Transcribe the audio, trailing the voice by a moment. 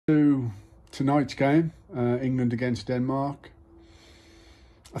tonight's game, England against Denmark.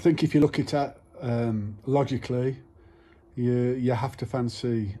 I think if you look at it logically, you have to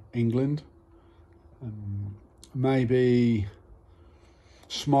fancy England. Maybe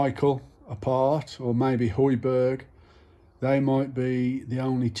Schmeichel apart, or maybe Højbjerg. They might be the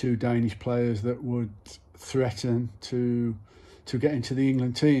only two Danish players that would threaten to get into the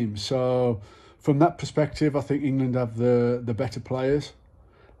England team. So from that perspective, I think England have the better players.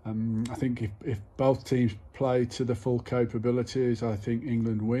 I think if both teams play to the full capabilities, I think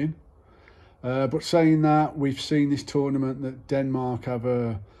England win. But saying that, we've seen this tournament that Denmark have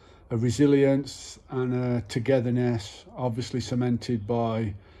a resilience and a togetherness, obviously cemented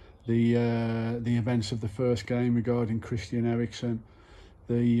by the events of the first game regarding Christian Eriksen.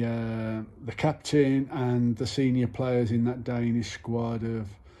 The captain and the senior players in that Danish squad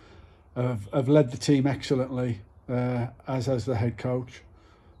have led the team excellently, as has the head coach.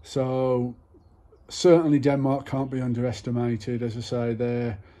 So certainly Denmark can't be underestimated. As I say,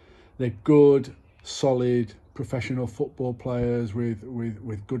 they're good, solid, professional football players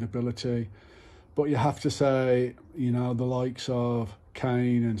with good ability. But you have to say, you know, the likes of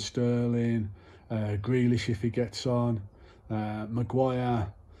Kane and Sterling, Grealish if he gets on,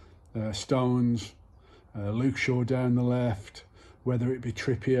 Maguire, Stones, Luke Shaw down the left, whether it be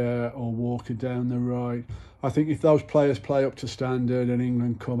Trippier or Walker down the right. I think if those players play up to standard and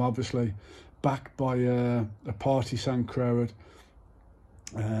England come obviously backed by a partisan crowd,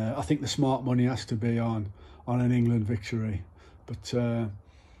 I think the smart money has to be on an England victory. But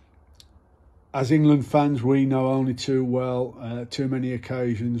as England fans, we know only too well, too many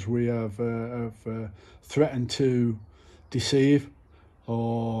occasions we have threatened to deceive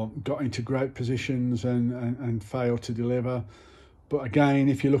or got into great positions and failed to deliver. But again,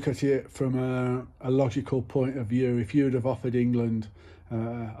 if you look at it from a logical point of view, if you'd have offered England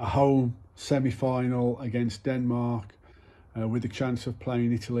a home semi-final against Denmark with the chance of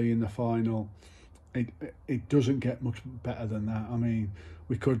playing Italy in the final, it doesn't get much better than that. I mean,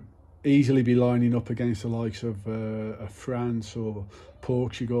 we could easily be lining up against the likes of France or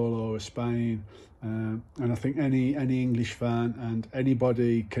Portugal or Spain. And I think any English fan and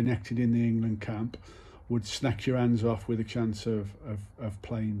anybody connected in the England camp would snatch your hands off with a chance of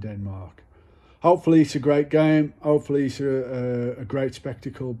playing Denmark. Hopefully it's a great game. Hopefully it's a great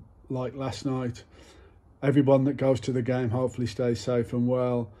spectacle like last night. Everyone that goes to the game hopefully stays safe and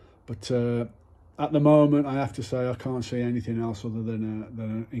well. But at the moment, I have to say I can't see anything else other than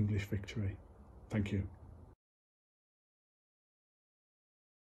an English victory. Thank you.